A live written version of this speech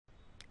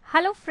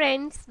Hello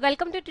friends,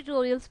 welcome to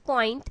Tutorials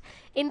Point.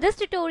 In this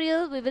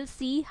tutorial, we will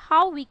see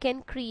how we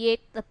can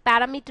create the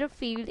parameter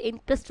field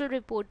in Crystal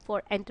Report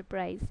for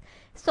Enterprise.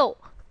 So,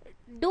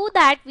 do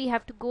that we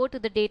have to go to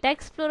the Data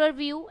Explorer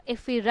view.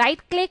 If we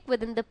right click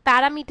within the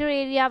parameter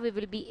area, we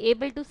will be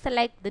able to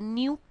select the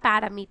new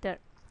parameter.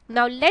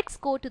 Now let's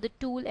go to the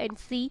tool and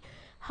see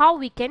how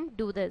we can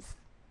do this.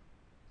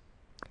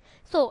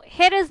 So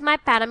here is my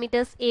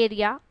parameters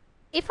area.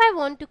 If I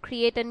want to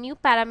create a new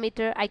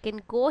parameter, I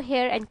can go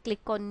here and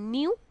click on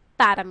new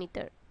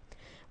parameter.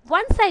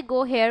 Once I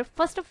go here,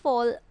 first of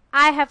all,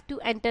 I have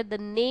to enter the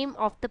name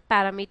of the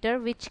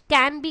parameter, which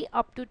can be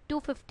up to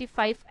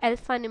 255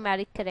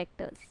 alphanumeric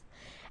characters.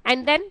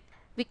 And then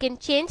we can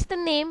change the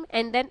name,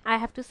 and then I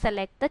have to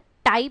select the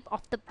type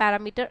of the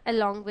parameter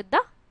along with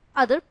the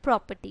other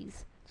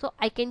properties. So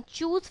I can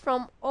choose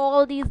from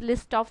all these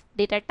list of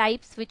data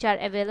types which are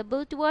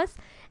available to us,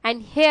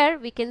 and here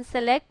we can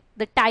select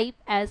the type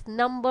as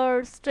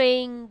number,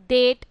 string,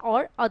 date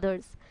or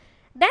others.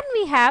 Then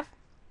we have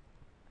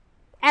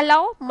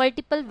allow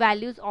multiple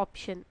values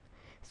option.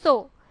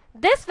 So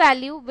this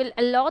value will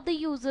allow the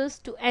users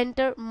to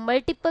enter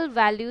multiple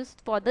values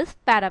for this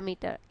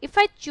parameter. If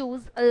I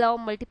choose allow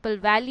multiple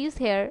values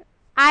here,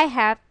 I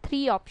have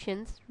three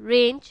options: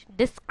 range,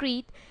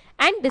 discrete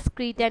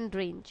and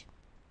range.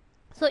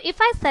 So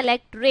if I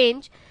select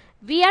range,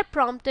 we are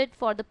prompted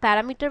for the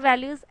parameter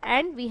values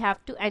and we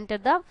have to enter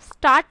the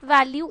start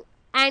value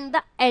and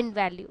the end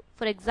value.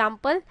 For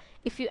example,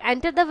 if you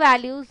enter the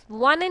values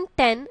 1 and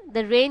 10,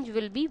 the range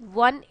will be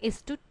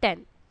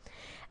 1:10.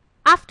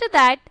 After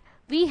that,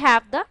 we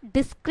have the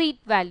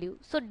discrete value.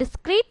 So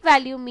discrete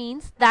value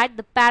means that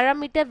the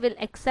parameter will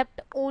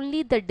accept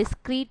only the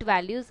discrete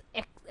values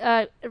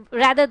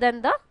rather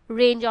than the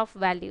range of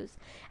values.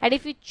 And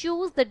if you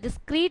choose the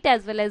discrete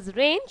as well as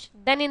range,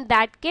 then in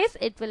that case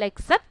it will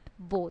accept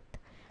both.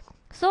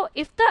 So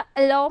if the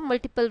allow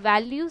multiple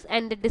values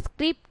and the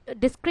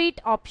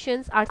discrete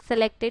options are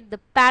selected, the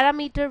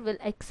parameter will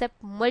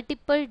accept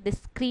multiple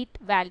discrete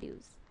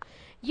values.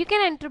 You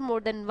can enter more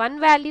than one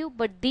value,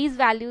 but these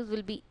values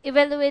will be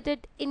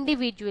evaluated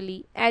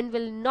individually and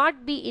will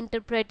not be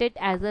interpreted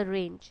as a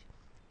range.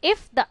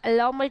 If the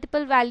allow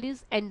multiple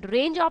values and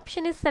range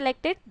option is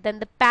selected, then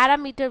the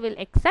parameter will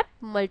accept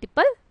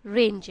multiple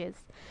ranges.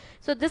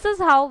 So this is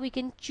how we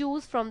can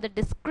choose from the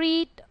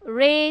discrete,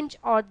 range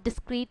or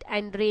discrete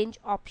and range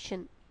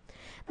option.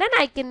 Then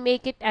I can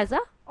make it as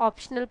a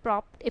optional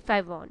prop if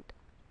I want.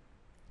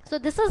 So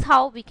this is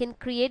how we can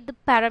create the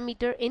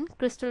parameter in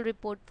Crystal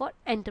Report for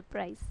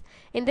Enterprise.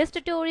 In this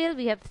tutorial,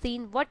 we have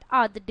seen what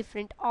are the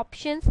different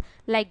options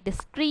like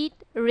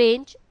discrete,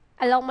 range,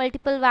 allow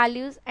multiple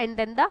values, and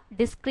then the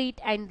discrete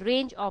and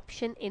range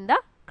option in the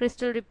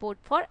Crystal Report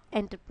for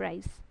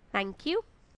Enterprise. Thank you.